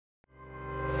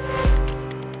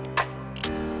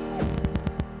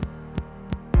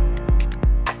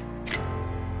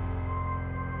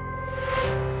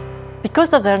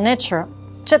Because of their nature,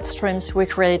 jet streams will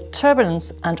create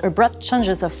turbulence and abrupt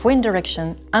changes of wind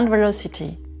direction and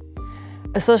velocity.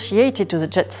 Associated to the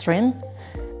jet stream,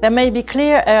 there may be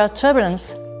clear air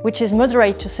turbulence, which is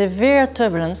moderate to severe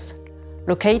turbulence,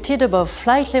 located above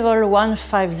flight level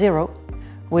 150,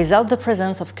 without the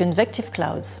presence of convective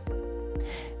clouds.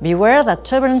 Beware that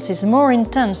turbulence is more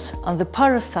intense on the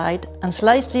polar side and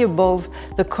slightly above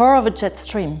the core of a jet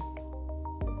stream.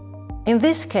 In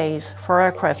this case, for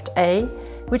aircraft A,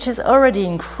 which is already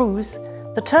in cruise,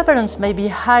 the turbulence may be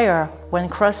higher when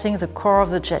crossing the core of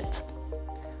the jet.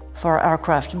 For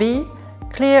aircraft B,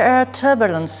 clear air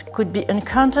turbulence could be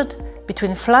encountered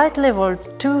between flight level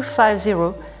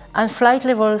 250 and flight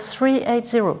level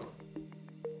 380.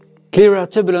 Clear air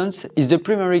turbulence is the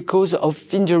primary cause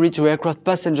of injury to aircraft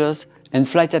passengers and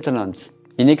flight attendants.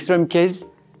 In extreme case,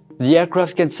 the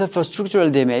aircraft can suffer structural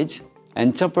damage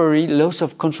and temporary loss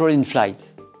of control in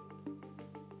flight.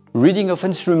 Reading of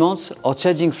instruments or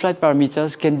changing flight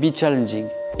parameters can be challenging.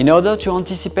 In order to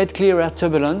anticipate clear air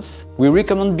turbulence, we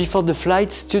recommend before the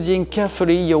flight studying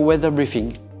carefully your weather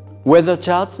briefing. Weather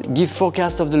charts give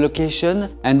forecast of the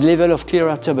location and level of clear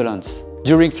air turbulence.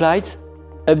 During flight,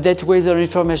 update weather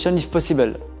information if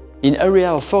possible. In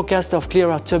area of forecast of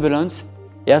clear air turbulence,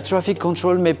 air traffic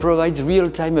control may provide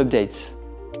real-time updates.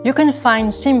 You can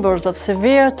find symbols of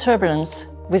severe turbulence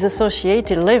with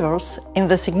associated levels in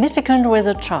the significant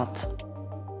weather chart.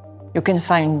 You can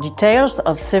find details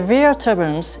of severe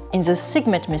turbulence in the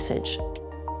SIGMET message.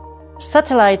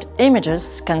 Satellite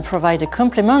images can provide a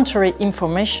complementary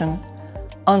information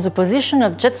on the position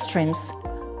of jet streams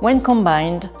when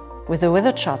combined with the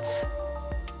weather charts.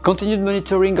 Continued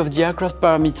monitoring of the aircraft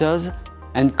parameters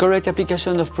and correct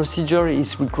application of procedure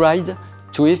is required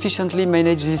to efficiently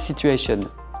manage this situation.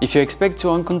 If you expect to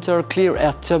encounter clear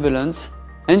air turbulence,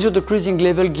 ensure the cruising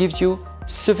level gives you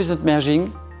sufficient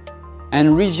margin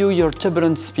and review your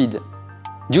turbulence speed.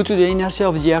 Due to the inertia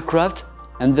of the aircraft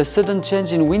and the sudden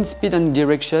change in wind speed and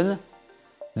direction,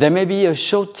 there may be a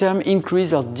short-term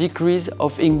increase or decrease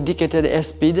of indicated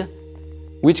airspeed,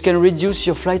 which can reduce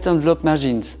your flight envelope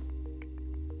margins.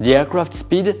 The aircraft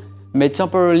speed may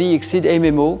temporarily exceed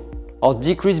MMO or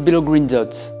decrease below green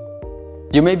dots.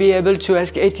 You may be able to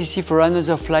ask ATC for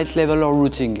another flight level or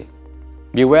routing.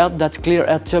 Beware that clear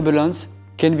air turbulence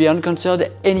can be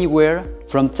encountered anywhere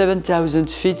from 7,000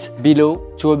 feet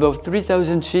below to above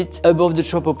 3,000 feet above the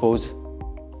tropopause.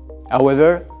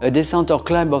 However, a descent or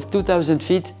climb of 2,000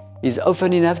 feet is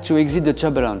often enough to exit the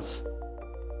turbulence.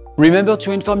 Remember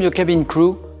to inform your cabin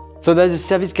crew so that the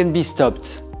service can be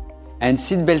stopped and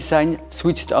seatbelt sign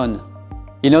switched on.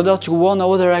 In order to warn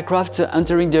other aircraft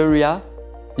entering the area,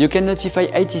 you can notify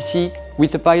ATC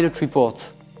with a pilot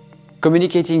report,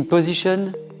 communicating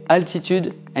position,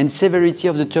 altitude and severity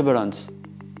of the turbulence.